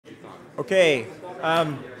Okay,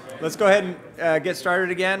 let's go ahead and get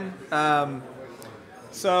started again. I'm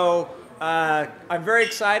very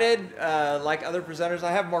excited. Like other presenters,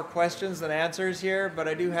 I have more questions than answers here, but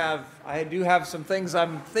I do have some things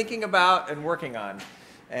I'm thinking about and working on.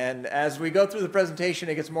 And as we go through the presentation,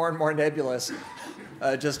 it gets more and more nebulous,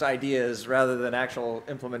 just ideas rather than actual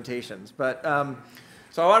implementations.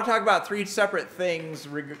 So I want to talk about three separate things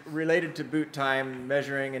related to boot time,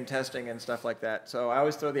 measuring and testing and stuff like that. So I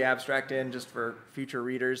always throw the abstract in just for future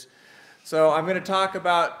readers. So I'm going to talk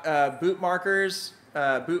about boot markers,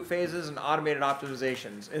 boot phases, and automated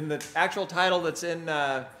optimizations. In the actual title that's in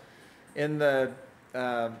the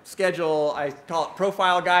schedule, I call it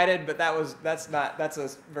profile guided, but that's a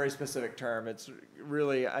very specific term. It's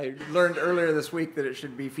really, I learned earlier this week that it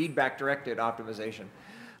should be feedback directed optimization.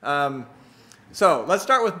 So let's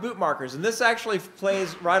start with boot markers, and this actually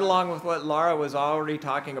plays right along with what Laura was already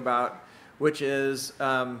talking about, which is,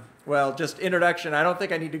 well, just introduction. I don't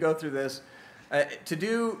think I need to go through this. To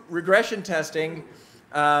do regression testing,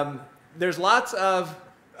 there's lots of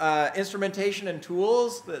instrumentation and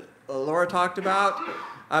tools that Laura talked about,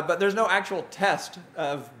 but there's no actual test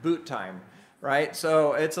of boot time, right?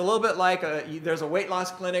 So it's a little bit like there's a weight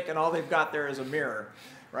loss clinic and all they've got there is a mirror,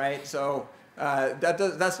 right? So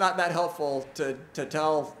that's not that helpful to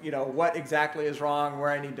tell what exactly is wrong,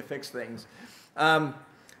 where I need to fix things.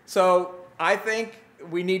 So I think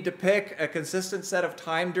we need to pick a consistent set of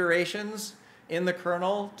time durations in the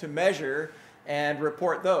kernel to measure and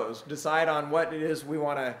report those. Decide on what it is we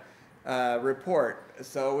want to report.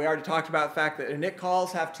 So we already talked about the fact that init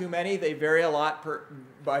calls have too many. They vary a lot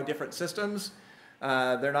by different systems.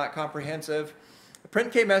 They're not comprehensive.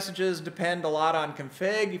 Print-K messages depend a lot on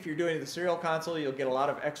config. If you're doing the serial console, you'll get a lot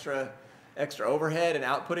of extra overhead in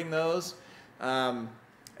outputting those.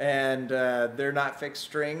 They're not fixed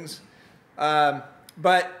strings.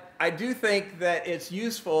 But I do think that it's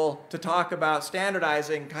useful to talk about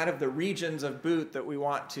standardizing kind of the regions of boot that we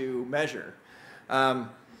want to measure.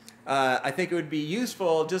 I think it would be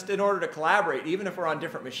useful just in order to collaborate, even if we're on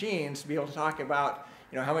different machines, to be able to talk about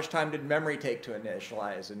how much time did memory take to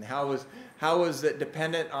initialize, and how was it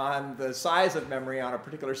dependent on the size of memory on a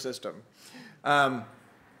particular system.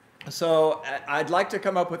 So I'd like to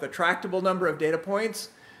come up with a tractable number of data points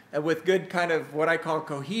with good kind of what I call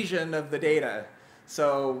cohesion of the data.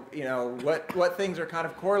 So what things are kind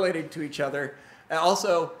of correlated to each other, and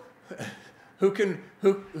also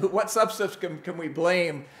what subsystem can we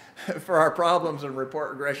blame for our problems and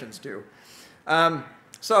report regressions to.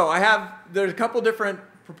 So there's a couple different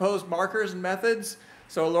proposed markers and methods.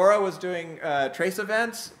 So Laura was doing trace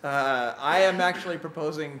events. I am actually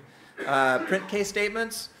proposing print-K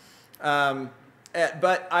statements.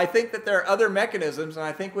 But I think that there are other mechanisms, and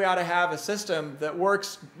I think we ought to have a system that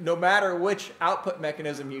works no matter which output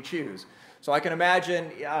mechanism you choose. So I can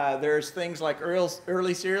imagine there's things like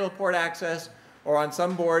early serial port access, or on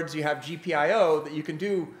some boards you have GPIO that you can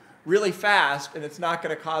do really fast, and it's not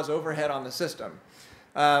going to cause overhead on the system.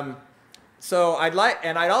 So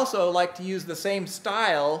I'd also like to use the same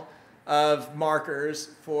style of markers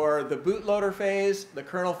for the bootloader phase, the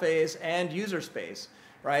kernel phase, and user space,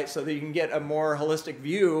 right? So that you can get a more holistic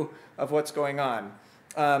view of what's going on.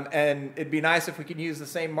 And it'd be nice if we could use the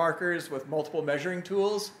same markers with multiple measuring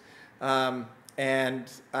tools. So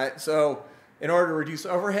in order to reduce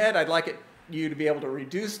overhead, I'd like you to be able to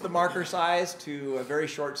reduce the marker size to a very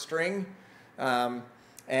short string.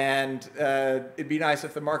 It'd be nice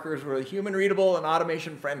if the markers were human readable and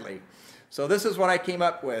automation friendly. So this is what I came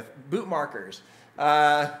up with: boot markers,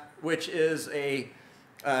 which is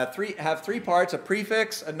have three parts: a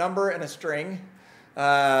prefix, a number, and a string.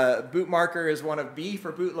 Boot marker is one of B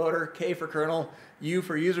for bootloader, K for kernel, U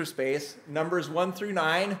for user space. Numbers 1 through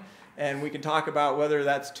 9, and we can talk about whether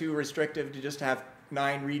that's too restrictive to just have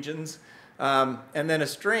 9 regions. And then a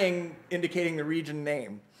string indicating the region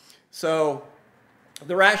name. So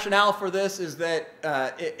the rationale for this is that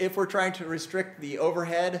if we're trying to restrict the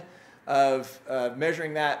overhead of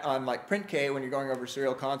measuring that on like print-K when you're going over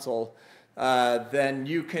serial console, then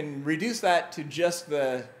you can reduce that to just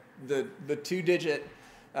the 2-digit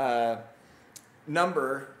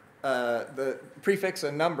number, the prefix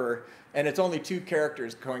and number, and it's only 2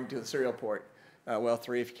 characters going to the serial port. Well,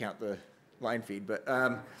 3 if you count the line feed.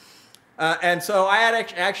 And so I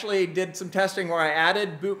actually did some testing where I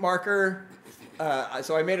added boot marker.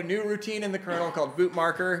 So I made a new routine in the kernel called boot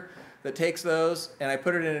marker that takes those, and I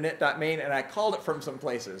put it in init.main, and I called it from some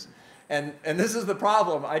places. And this is the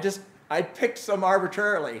problem. I picked some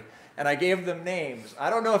arbitrarily, and I gave them names. I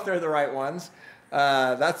don't know if they're the right ones.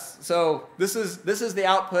 So this is the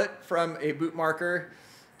output from a boot marker.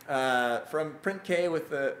 from print K with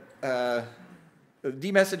the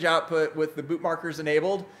dmessage output with the boot markers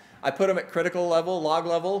enabled. I put them at critical level, log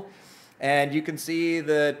level, and you can see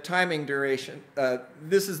the timing duration.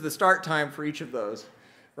 This is the start time for each of those,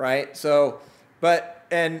 right? So,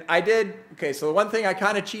 and I did, okay, so the one thing I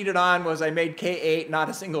kind of cheated on was I made K8 not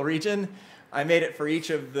a single region. I made it for each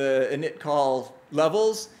of the init call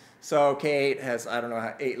levels. So K8 has, I don't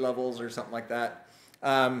know, 8 levels or something like that.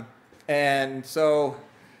 And so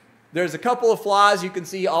there's a couple of flaws you can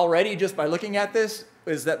see already just by looking at this,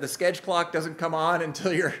 is that the sketch clock doesn't come on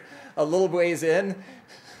until you're a little ways in.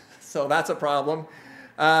 So that's a problem.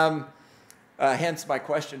 Hence my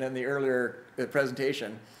question in the earlier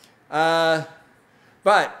presentation.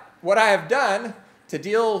 But what I have done to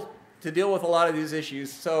deal with a lot of these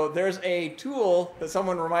issues, so there's a tool that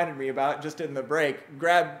someone reminded me about just in the break.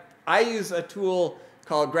 I use a tool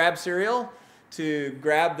called Grab Serial to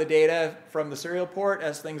grab the data from the serial port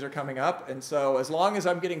as things are coming up. And so as long as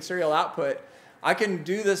I'm getting serial output, I can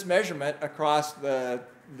do this measurement across the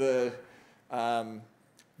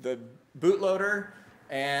bootloader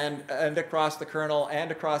and across the kernel and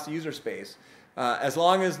across the user space, as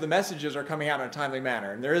long as the messages are coming out in a timely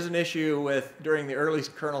manner. And there is an issue with, during the early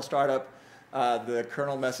kernel startup, the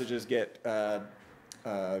kernel messages get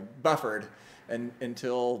buffered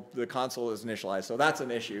until the console is initialized. So that's an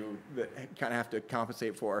issue that you kind of have to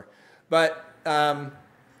compensate for. But I've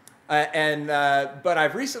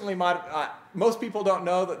recently most people don't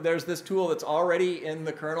know that there's this tool that's already in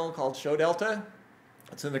the kernel called showdelta.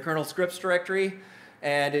 It's in the kernel scripts directory,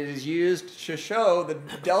 and it is used to show the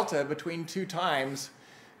delta between 2 times,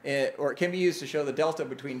 or it can be used to show the delta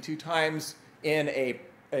between 2 times in a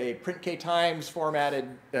print K times formatted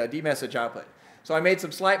dmessage output. So I made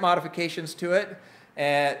some slight modifications to it,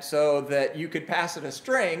 so that you could pass it a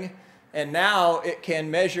string, and now it can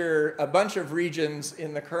measure a bunch of regions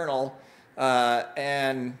in the kernel.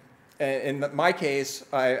 And in my case,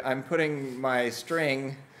 I'm putting my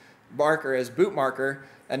string marker as boot marker,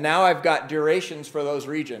 and now I've got durations for those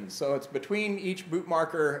regions. So it's between each boot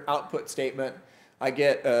marker output statement, I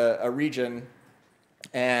get a region,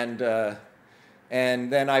 and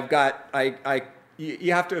then I've got,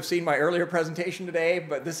 you have to have seen my earlier presentation today,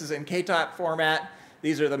 but this is in KTOP format.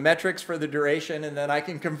 These are the metrics for the duration, and then I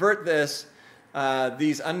can convert these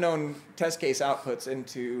unknown test case outputs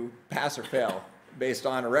into pass or fail based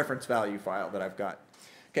on a reference value file that I've got.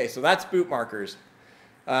 Okay, so that's boot markers.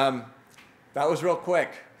 That was real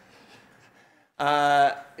quick.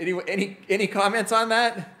 Any comments on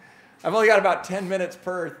that? I've only got about 10 minutes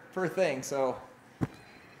per thing, so.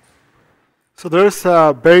 So there's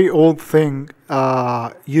a very old thing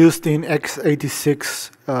used in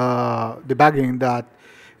x86 debugging that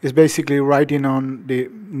is basically writing on the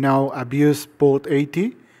now abused port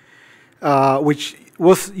 80, which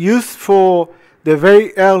was used for the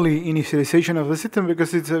very early initialization of the system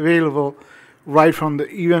because it's available right from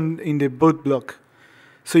even in the boot block.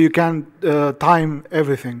 So you can time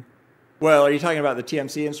everything. Well, are you talking about the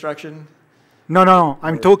TMC instruction? No,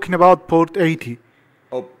 I'm talking about port 80.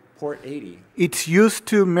 Oh, port 80. It's used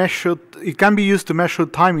to measure, it can be used to measure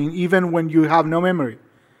timing even when you have no memory.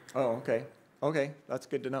 Oh, okay. Okay, that's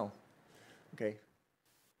good to know. Okay.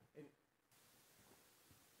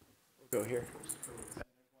 We'll go here.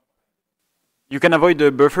 You can avoid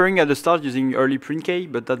the buffering at the start using early print K,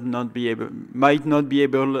 but that might not be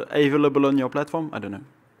available on your platform. I don't know.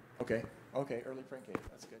 Okay. Okay. Early print K.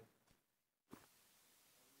 That's good.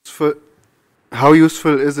 How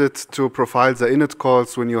useful is it to profile the init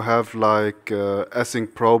calls when you have like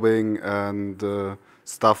async probing and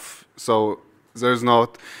stuff? So there's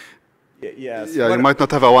not. Yes. Yeah, you might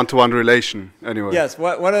not have a one-to-one relation anyway. Yes.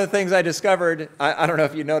 One of the things I discovered, I don't know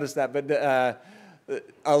if you noticed that, but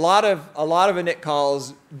a lot of init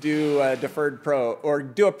calls do a deferred probe, or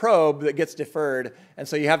do a probe that gets deferred, and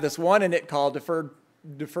so you have this one init call, deferred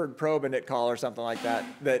probe init call or something like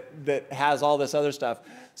that has all this other stuff.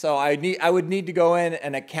 So I would need to go in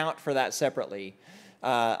and account for that separately.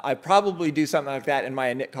 I probably do something like that in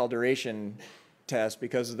my init call duration test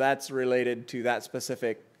because that's related to that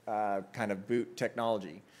specific kind of boot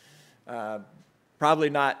technology. Probably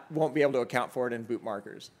won't be able to account for it in boot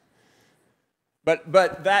markers.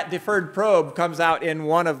 But that deferred probe comes out in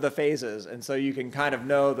one of the phases, and so you can kind of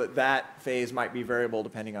know that phase might be variable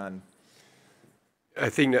depending on. I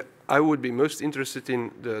think that I would be most interested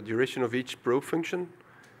in the duration of each probe function.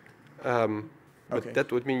 But Okay.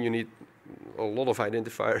 that would mean you need a lot of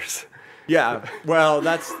identifiers. Yeah, well,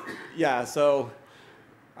 so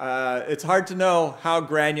it's hard to know how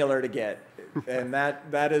granular to get, and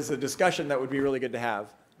that is a discussion that would be really good to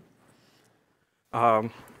have.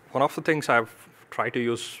 One of the things I've try to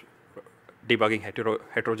use debugging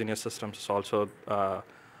heterogeneous systems. It's also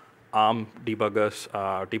ARM debuggers,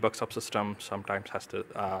 debug subsystem sometimes has to,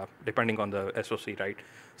 depending on the SOC, right?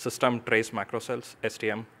 System trace macro cells,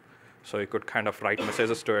 STM. So you could kind of write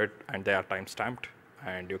messages to it, and they are time-stamped,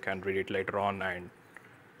 and you can read it later on. And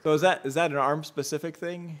So is that an ARM-specific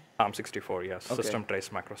thing? ARM64, yes, Okay. system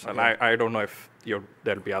trace macro cell. Okay. I don't know if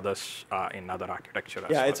there'll be others in other architecture as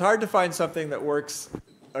Yeah, well. it's hard to find something that works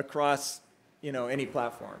across, any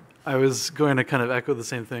platform. I was going to kind of echo the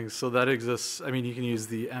same thing. So that exists. I mean, you can use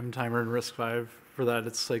the M timer in RISC-V for that.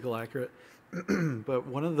 It's cycle accurate. But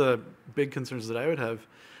one of the big concerns that I would have,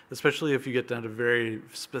 especially if you get down to very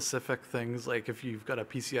specific things, like if you've got a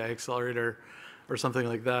PCI accelerator or something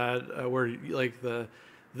like that, where like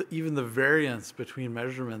even the variance between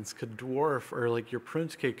measurements could dwarf, or like your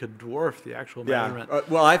print K could dwarf the actual measurement.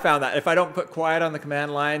 Well, I found that if I don't put quiet on the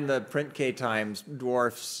command line, the print K times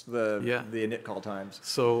dwarfs the init call times.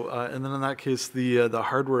 So, and then in that case, the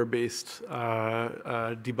hardware-based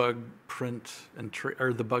debug, print, and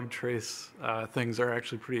or the bug trace things are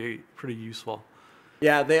actually pretty useful.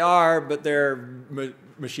 Yeah, they are, but they're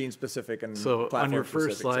machine-specific and so on your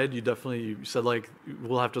first platform-specific. slide, you said like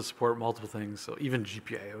we'll have to support multiple things. So even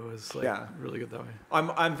GPIO is like really good that way.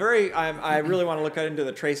 I really want to look into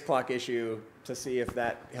the trace clock issue to see if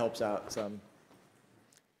that helps out some.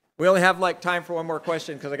 We only have like time for one more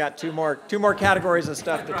question because I got two more categories of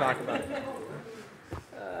stuff to talk about.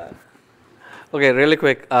 Okay, really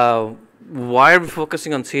quick. Why are we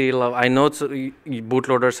focusing on serial? I know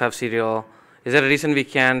bootloaders have serial. Is there a reason we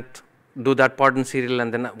can't do that part in serial,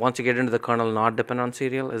 and then once you get into the kernel, not depend on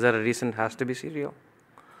serial? Is there a reason it has to be serial?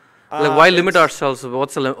 Like, why limit ourselves?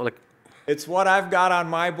 What's the like? It's what I've got on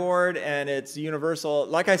my board, and it's universal.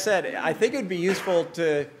 Like I said, I think it'd be useful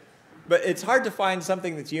to, but it's hard to find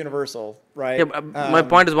something that's universal, right? Yeah, my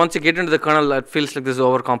point is, once you get into the kernel, it feels like this is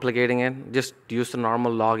overcomplicating it. Just use the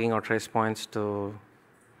normal logging or trace points to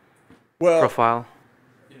profile.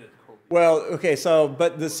 Well, okay,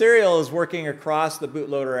 but the serial is working across the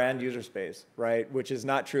bootloader and user space, right? Which is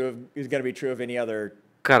not true is going to be true of any other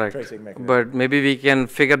tracing mechanism. But maybe we can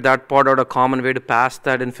figure that part out, a common way to pass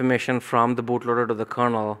that information from the bootloader to the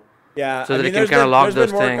kernel. Yeah, so that it can kind of log those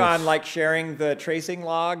things. There's been work on like sharing the tracing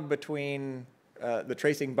log between the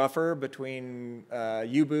tracing buffer between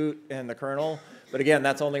U-boot and the kernel. But again,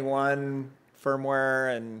 that's only one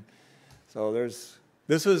firmware, and so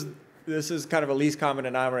this is kind of a least common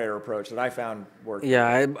denominator approach that I found working.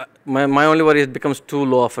 Yeah, my only worry is it becomes too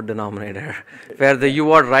low of a denominator, where the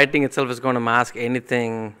UART writing itself is going to mask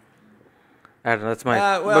anything. I don't know, that's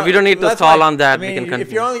my. But we don't need to stall on that. I mean, we can continue.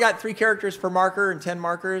 If you only got 3 characters per marker and 10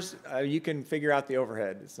 markers, you can figure out the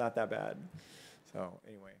overhead. It's not that bad. So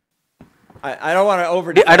anyway, I don't want to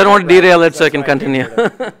over. I don't want to derail it, so I can continue.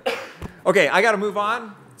 Okay, I got to move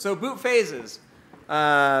on. So boot phases.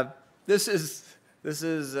 This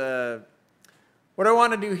is what I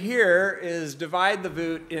want to do here is divide the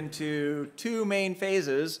boot into 2 main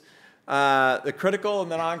phases, the critical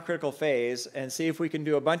and the non-critical phase, and see if we can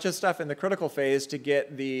do a bunch of stuff in the critical phase to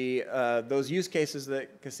get those use cases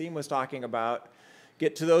that Kasim was talking about,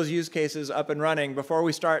 get to those use cases up and running before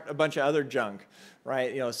we start a bunch of other junk,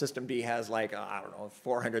 right? Systemd has like,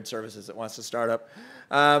 400 services it wants to start up.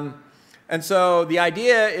 And so the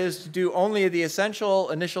idea is to do only the essential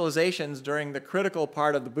initializations during the critical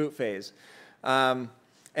part of the boot phase. What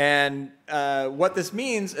this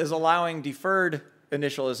means is allowing deferred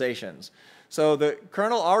initializations. So the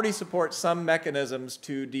kernel already supports some mechanisms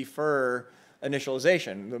to defer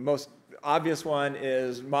initialization. The most obvious one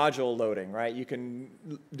is module loading, right? You can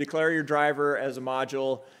declare your driver as a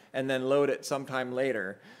module and then load it sometime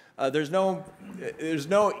later. There's no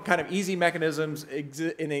kind of easy mechanisms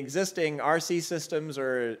in existing RC systems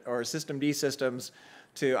or systemd systems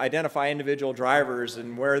to identify individual drivers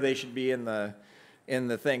and where they should be in the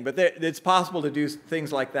thing. But it's possible to do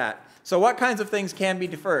things like that. So what kinds of things can be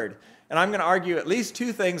deferred? And I'm going to argue at least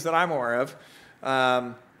 2 things that I'm aware of.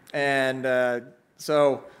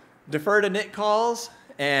 So deferred init calls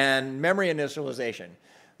and memory initialization.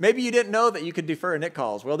 Maybe you didn't know that you could defer init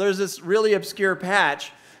calls. Well, there's this really obscure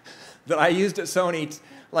patch that I used at Sony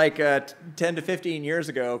like 10 to 15 years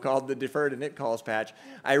ago called the deferred init calls patch.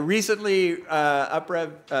 I recently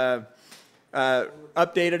updated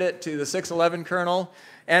it to the 6.11 kernel,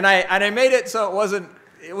 and I made it so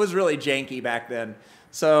it was really janky back then.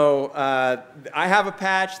 So I have a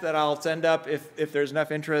patch that I'll send up if there's enough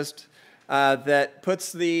interest that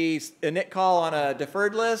puts the init call on a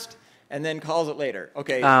deferred list and then calls it later.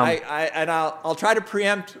 Okay, I'll try to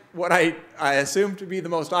preempt what I assume to be the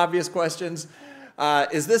most obvious questions.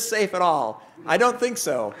 Is this safe at all? I don't think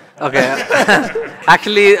so. Okay.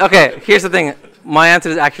 Actually, okay, here's the thing. My answer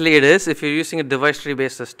is actually it is. If you're using a device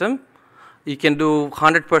tree-based system, you can do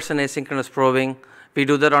 100% asynchronous probing. We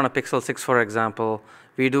do that on a Pixel 6, for example.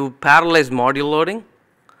 We do parallelized module loading.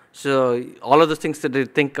 So all of the things that you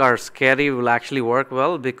think are scary will actually work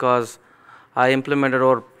well because I implemented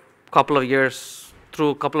over a couple of years,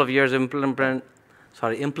 implemented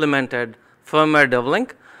firmware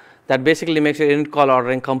dev-link that basically makes your init call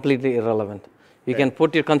ordering completely irrelevant. You can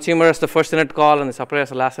put your consumer as the first init call and the supplier as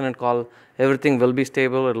the last init call. Everything will be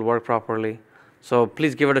stable. It'll work properly. So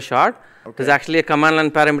please give it a shot. Okay. There's actually a command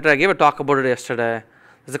line parameter. I gave a talk about it yesterday.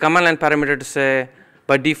 There's a command line parameter to say,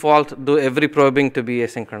 by default, do every probing to be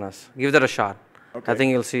asynchronous. Give that a shot. Okay. I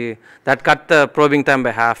think you'll see that cut the probing time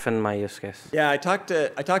by half in my use case. Yeah, I talked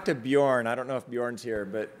to Bjorn. I don't know if Bjorn's here,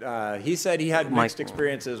 but he said he had mixed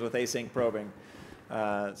experiences with async probing.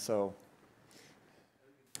 So.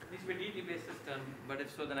 This is a DT-based system, but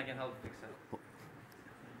if so, then I can help fix it.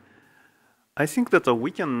 I think that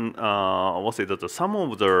we can say that some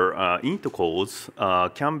of the init calls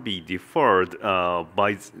can be deferred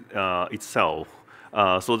by itself.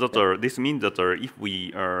 So that this means that if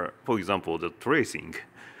we are, for example, the tracing,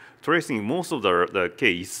 most of the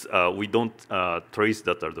case we don't trace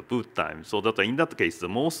that the boot time. So that in that case, the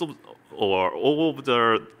most of or all of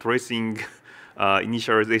the tracing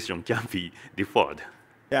initialization can be deferred.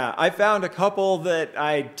 Yeah, I found a couple that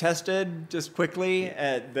I tested just quickly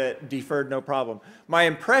that deferred no problem. My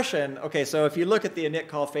impression, okay, so if you look at the init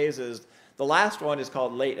call phases, the last one is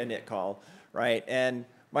called late init call, right? And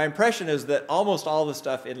my impression is that almost all the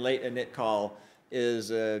stuff in late init call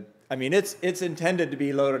is, I mean, it's intended to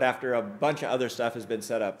be loaded after a bunch of other stuff has been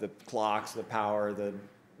set up, the clocks, the power, the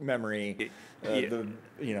memory, the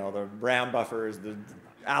RAM buffers, the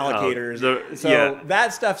allocators.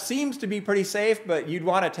 That stuff seems to be pretty safe, but you'd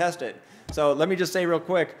want to test it. So let me just say real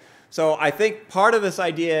quick. So I think part of this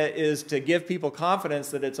idea is to give people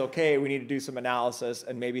confidence that it's okay. We need to do some analysis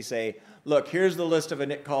and maybe say, look, here's the list of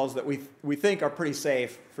init calls that we think are pretty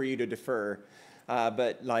safe for you to defer.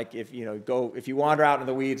 But like if you wander out in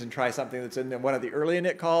the weeds and try something that's in one of the early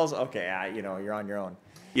init calls, okay, you're on your own.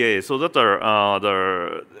 Yeah, so that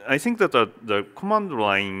I think that the command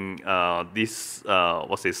line this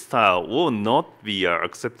style will not be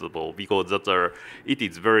acceptable because that it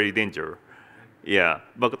is very dangerous. Yeah,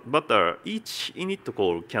 but each init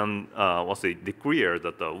call can declare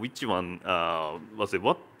that which one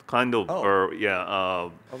what kind of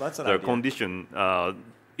that's an the idea. condition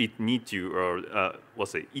it need to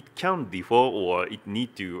it can defer or it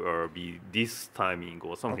need to be this timing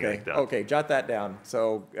or something like that. Okay, jot that down.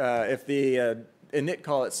 So if the init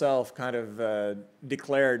call itself kind of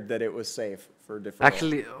declared that it was safe for deferral.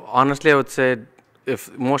 Actually, honestly, I would say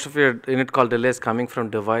if most of your init call delay is coming from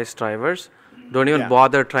device drivers, don't even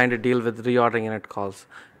bother trying to deal with reordering init calls.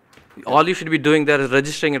 All you should be doing there is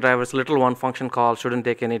registering your drivers. Little one function call shouldn't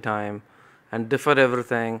take any time, and defer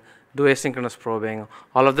everything. Do asynchronous probing.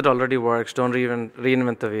 All of that already works. Don't even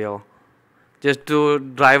reinvent the wheel. Just do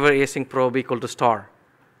driver async probe equal to star.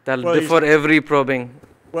 That'll defer every probing.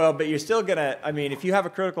 Well, but you're still gonna. I mean, if you have a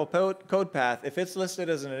critical code path, if it's listed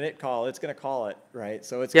as an init call, it's gonna call it, right?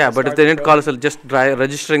 So it's but if the init call is just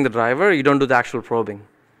registering the driver, you don't do the actual probing.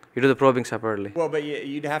 You do the probing separately. Well, but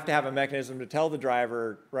you'd have to have a mechanism to tell the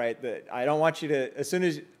driver, right, that I don't want you to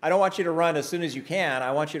run as soon as you can.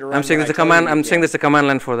 I want you to run. I'm saying there's a command. I'm saying there's a command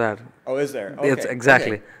line for that. Oh, is there? Okay. It's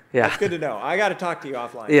exactly. Okay. Yeah. That's good to know. I got to talk to you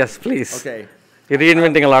offline. Yes, please. Okay. You're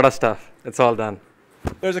reinventing a lot of stuff. It's all done.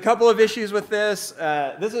 There's a couple of issues with this.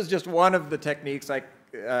 This is just one of the techniques. Like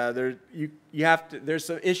there's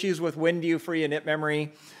some issues with when-do free init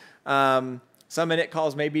memory. Some init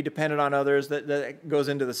calls may be dependent on others. That goes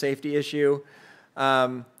into the safety issue.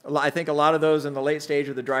 I think a lot of those in the late stage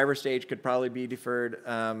or the driver stage could probably be deferred,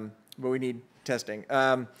 but we need testing.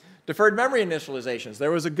 Deferred memory initializations.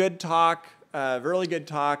 There was a good talk, really good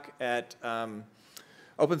talk at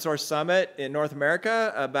Open Source Summit in North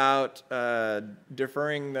America about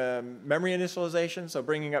deferring the memory initialization, so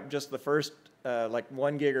bringing up just the first like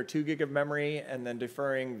 1 gig or 2 gig of memory and then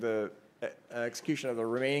deferring the execution of the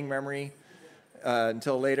remaining memory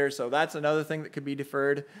until later. So that's another thing that could be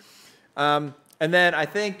deferred. And then I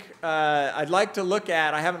think I'd like to look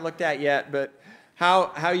at, I haven't looked at yet, but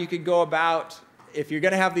how you could go about, if you're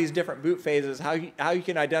going to have these different boot phases, how you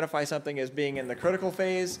can identify something as being in the critical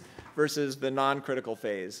phase versus the non-critical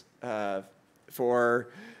phase. So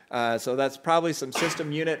that's probably some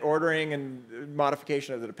system unit ordering and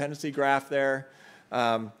modification of the dependency graph there.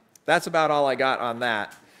 That's about all I got on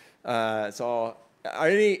that. So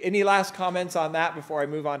any last comments on that before I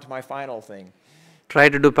move on to my final thing? Try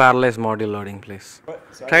to do parallelized module loading, please.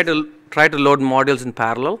 Try to load modules in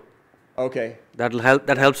parallel. Okay. That'll help.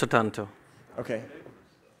 That helps a ton too. Okay.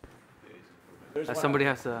 Somebody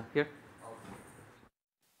has here.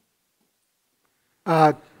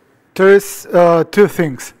 There's two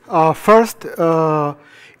things. First,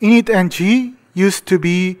 initng used to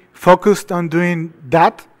be focused on doing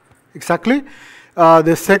that exactly.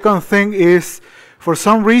 The second thing is, for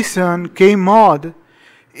some reason, Kmod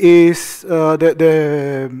is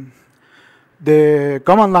the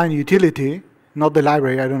command line utility, not the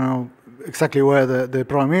library. I don't know exactly where the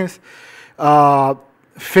problem is.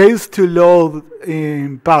 Fails to load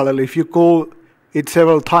in parallel. If you call it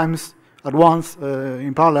several times at once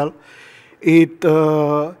in parallel,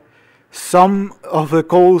 some of the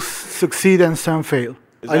calls succeed and some fail.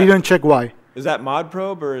 I didn't check why. Is that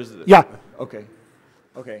ModProbe or is it? Yeah. Okay.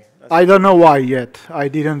 Okay. I don't know why yet. I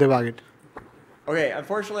didn't debug it. Okay.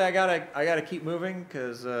 Unfortunately, I gotta keep moving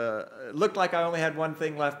because it looked like I only had one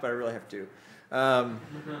thing left, but I really have two.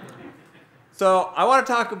 So I want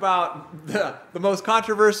to talk about the most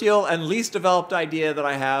controversial and least developed idea that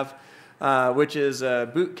I have, which is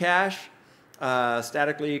boot cache,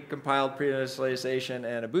 statically compiled pre-initialization,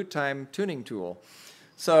 and a boot time tuning tool.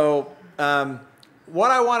 So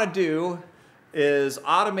what I want to do is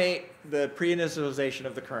automate the pre-initialization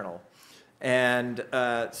of the kernel. And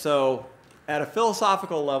so at a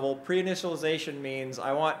philosophical level, pre-initialization means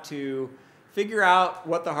I want to figure out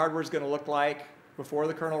what the hardware is going to look like before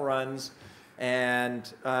the kernel runs,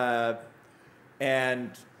 and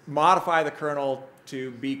modify the kernel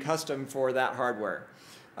to be custom for that hardware.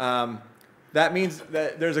 That means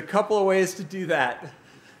that there's a couple of ways to do that.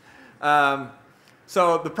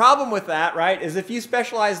 So the problem with that, right, is if you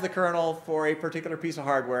specialize the kernel for a particular piece of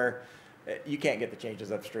hardware, you can't get the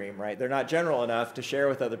changes upstream, right? They're not general enough to share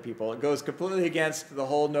with other people. It goes completely against the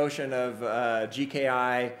whole notion of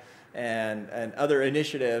GKI and other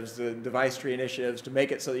initiatives, the device tree initiatives, to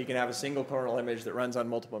make it so that you can have a single kernel image that runs on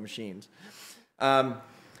multiple machines.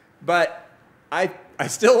 But I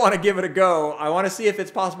still want to give it a go. I want to see if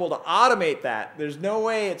it's possible to automate that. There's no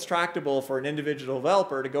way it's tractable for an individual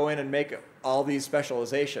developer to go in and make all these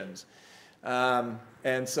specializations.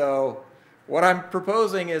 And so what I'm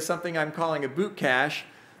proposing is something I'm calling a boot cache.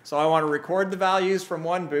 So I want to record the values from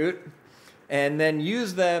one boot and then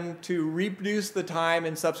use them to reproduce the time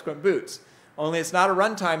in subsequent boots. Only it's not a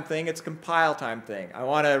runtime thing, it's a compile time thing. I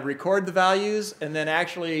want to record the values and then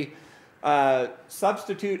actually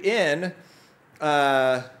substitute in,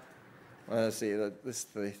 let's see, this is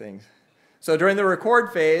the thing. So during the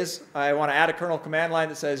record phase, I want to add a kernel command line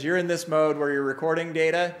that says you're in this mode where you're recording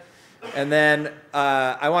data. And then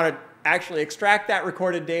I want to actually extract that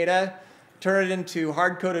recorded data, turn it into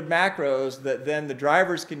hard-coded macros that then the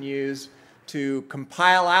drivers can use to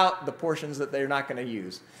compile out the portions that they're not going to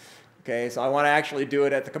use. Okay, so I want to actually do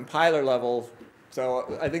it at the compiler level.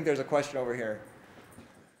 So I think there's a question over here.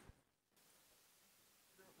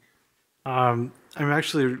 I'm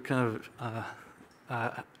actually kind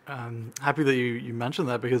of happy that you mentioned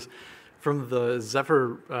that, because from the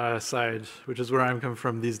Zephyr side, which is where I'm coming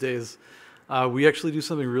from these days, we actually do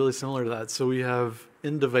something really similar to that. So we have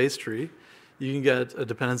in device tree, you can get a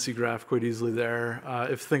dependency graph quite easily there.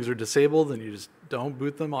 If things are disabled, then you just don't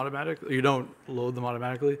boot them automatically. You don't load them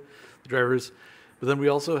automatically, the drivers. But then we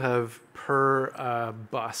also have per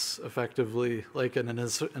bus, effectively, like an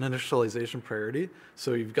initialization priority.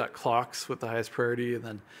 So you've got clocks with the highest priority, and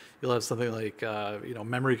then you'll have something like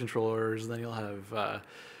memory controllers, and then you'll have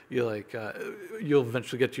you'll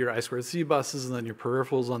eventually get to your I2C buses, and then your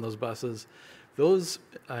peripherals on those buses. Those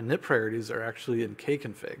NIP priorities are actually in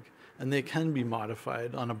kconfig, and they can be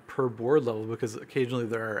modified on a per board level because occasionally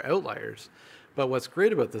there are outliers. But what's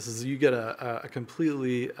great about this is you get a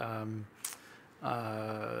completely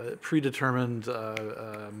predetermined,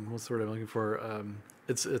 what's the word I'm looking for?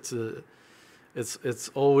 It's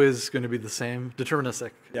always going to be the same,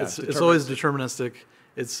 deterministic. Yeah, it's always deterministic.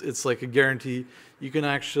 It's like a guarantee. You can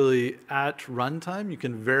actually, at runtime, you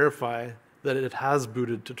can verify that it has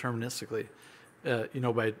booted deterministically,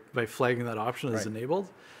 by flagging that option as enabled.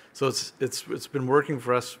 So it's been working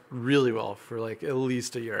for us really well for like at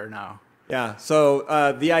least a year now. Yeah,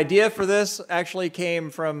 so the idea for this actually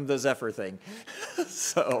came from the Zephyr thing.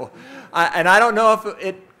 So, and I don't know if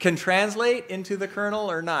it can translate into the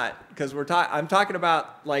kernel or not, because I'm talking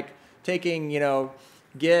about like taking,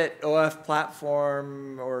 Git OF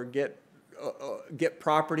platform or Git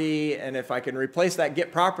property, and if I can replace that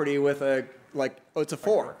Git property with it's a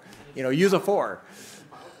 4, use a 4.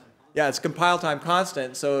 Yeah, it's compile time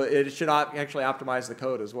constant, so it should actually optimize the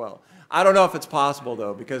code as well. I don't know if it's possible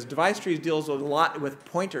though, because device trees deals a lot with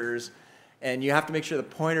pointers, And you have to make sure the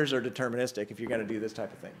pointers are deterministic if you're going to do this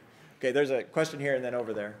type of thing. Okay, there's a question here and then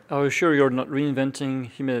over there. Are you sure you're not reinventing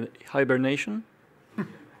hibernation?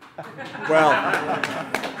 Well,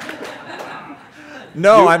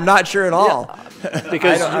 no, I'm not sure at all.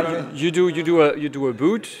 Because you do a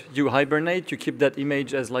boot, you hibernate, you keep that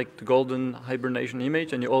image as like the golden hibernation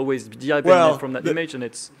image, and you always de-hibernate from that image, and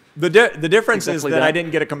it's the difference is that I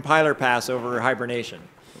didn't get a compiler pass over hibernation.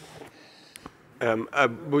 I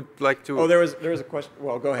would like to. Oh, there was a question.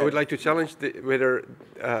 Well, go ahead. I would like to challenge whether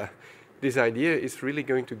this idea is really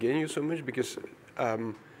going to gain you so much, because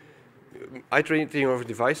iterating over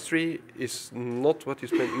device tree is not what you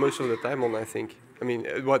spend most of the time on, I think. I mean,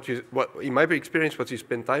 what in my experience, what you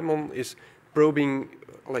spend time on is probing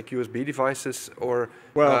like USB devices or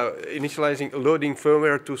initializing, loading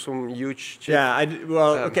firmware to some huge chip. Yeah,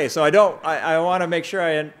 okay, so I want to make sure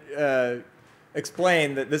I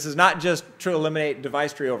explain that this is not just to eliminate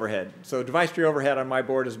device tree overhead. So device tree overhead on my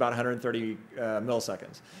board is about 130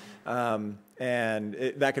 milliseconds. And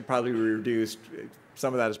that could probably be reduced.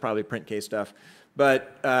 Some of that is probably print case stuff.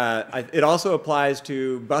 But it also applies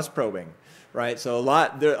to bus probing, right? So a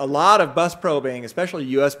lot of bus probing, especially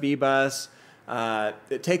USB bus,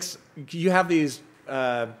 you have these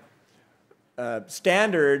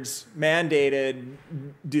standards mandated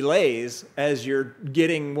delays as you're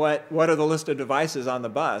getting what are the list of devices on the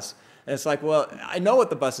bus. And it's like, well, I know what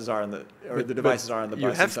the buses are the devices are on the bus.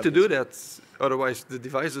 You have to do that, otherwise the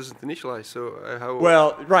device doesn't initialize. So how?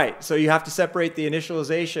 Well, right. So you have to separate the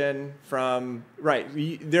initialization from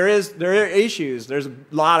There are issues. There's a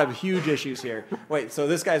lot of huge issues here. Wait. So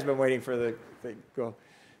this guy's been waiting for the thing. Go.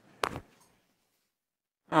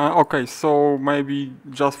 Okay, so maybe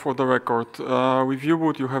just for the record, with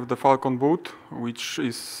U-boot you have the Falcon boot, which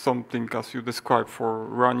is something as you described for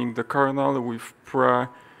running the kernel with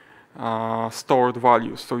stored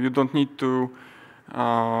values. So you don't need to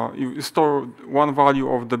you store one value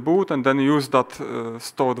of the boot and then use that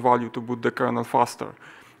stored value to boot the kernel faster.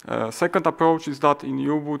 Second approach is that in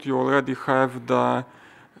U-boot you already have the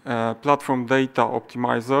platform data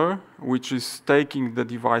optimizer, which is taking the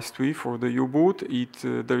device tree for the U-boot.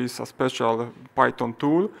 There is a special Python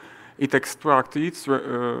tool. It extracts it,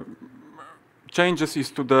 changes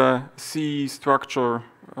it to the C structure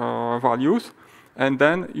values, and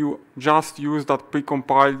then you just use that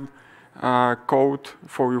precompiled code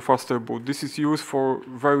for your faster boot. This is used for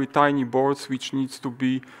very tiny boards, which needs to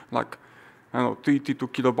be like 32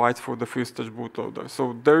 kilobytes for the free-stage bootloader.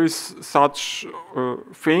 So there is such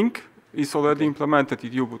thing is already implemented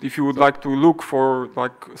in U-boot. If you would like to look for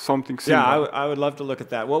like something similar. Yeah, I would love to look at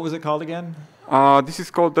that. What was it called again? This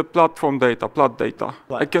is called the platform data, plat data.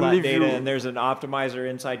 I can plat leave data, you. And there's an optimizer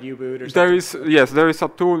inside U-boot or something? There is a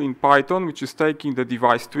tool in Python which is taking the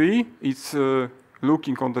device tree. It's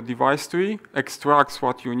looking on the device tree, extracts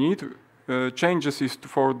what you need, changes it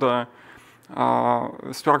for the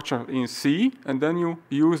structure in C, and then you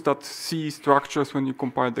use that C structures when you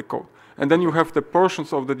compile the code. And then you have the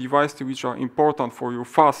portions of the device which are important for your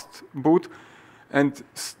fast boot, and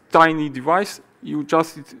tiny device, you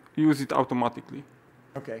just use it automatically.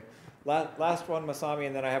 Okay. Last one, Masami,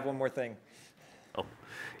 and then I have one more thing. Oh.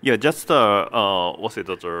 Yeah, just what's it?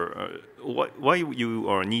 Why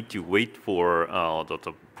you need to wait for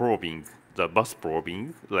the probing, the bus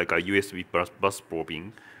probing, like a USB bus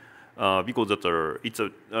probing? Because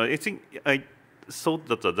I think I thought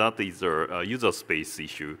that is a user space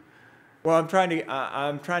issue. Well, I'm trying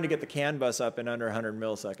to get the CAN bus up in under 100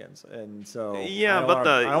 milliseconds, and so yeah,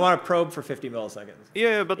 I don't want to probe for 50 milliseconds.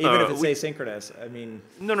 Yeah, but even if it's asynchronous, I mean.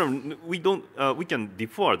 No, we don't. We can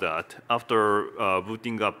defer that after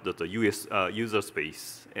booting up the user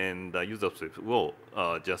space, and the user space will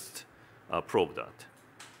just probe that.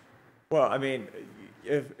 Well, I mean,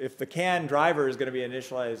 if the CAN driver is going to be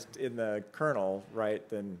initialized in the kernel, right,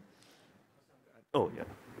 then. Oh, yeah.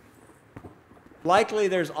 Likely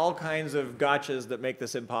there's all kinds of gotchas that make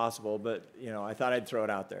this impossible, but I thought I'd throw it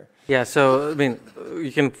out there. Yeah, so I mean,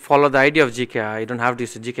 you can follow the idea of GKI. You don't have to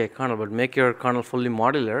use the GKI kernel, but make your kernel fully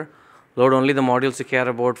modular. Load only the modules you care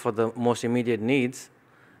about for the most immediate needs,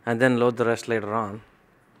 and then load the rest later on.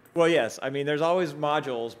 Well, yes. I mean, there's always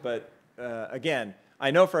modules, but again, I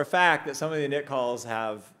know for a fact that some of the init calls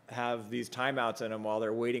have these timeouts in them while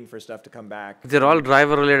they're waiting for stuff to come back. If they're all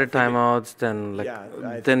driver-related timeouts,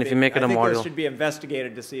 then if you make it a module. I think those should be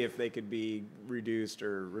investigated to see if they could be reduced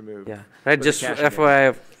or removed. Yeah, right. Just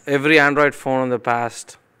FYI, every Android phone in the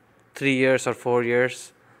past 3 years or 4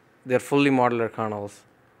 years, they're fully modular kernels,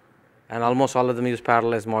 and almost all of them use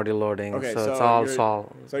parallelized module loading. Okay, so it's all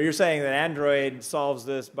solved. So you're saying that Android solves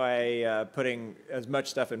this by putting as much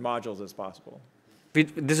stuff in modules as possible?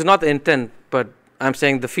 this is not the intent, but I'm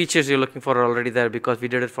saying the features you're looking for are already there because we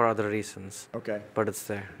did it for other reasons. Okay. But it's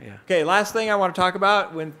there, yeah. Okay, last thing I want to talk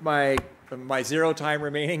about with my 0 time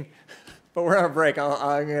remaining, but we're on a break.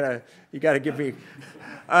 You got to give me.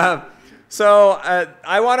 So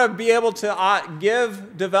I want to be able to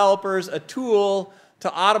give developers a tool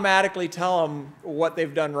to automatically tell them what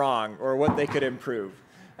they've done wrong or what they could improve.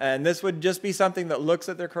 And this would just be something that looks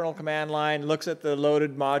at their kernel command line, looks at the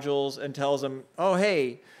loaded modules, and tells them, oh,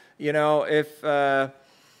 hey, you know, if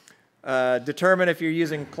determine if you're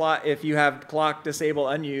using if you have clock disable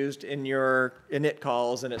unused in your init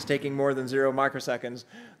calls and it's taking more than 0 microseconds,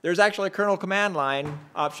 there's actually a kernel command line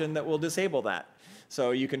option that will disable that. So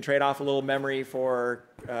you can trade off a little memory for,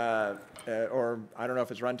 or I don't know if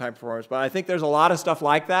it's runtime performance, but I think there's a lot of stuff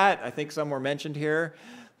like that. I think some were mentioned here,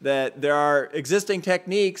 that there are existing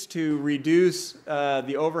techniques to reduce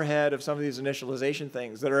the overhead of some of these initialization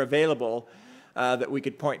things that are available that we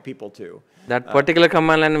could point people to. That particular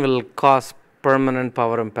command line will cause permanent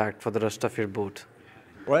power impact for the rest of your boot.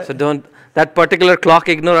 What? So that particular clock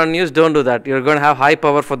ignore unused, don't do that. You're going to have high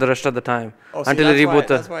power for the rest of the time until you reboot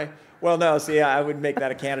that's why. Well, no, see, I would make that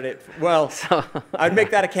a candidate. I'd make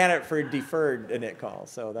that a candidate for deferred init calls.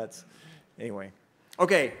 So that's, anyway.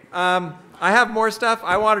 Okay, I have more stuff.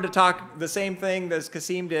 I wanted to talk the same thing as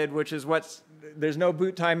Kasim did, which is there's no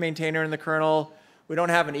boot time maintainer in the kernel. We don't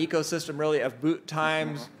have an ecosystem really of boot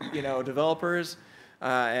times, developers,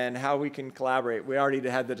 and how we can collaborate. We already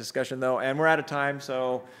had the discussion though, and we're out of time,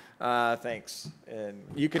 so thanks. And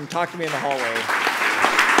you can talk to me in the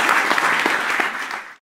hallway.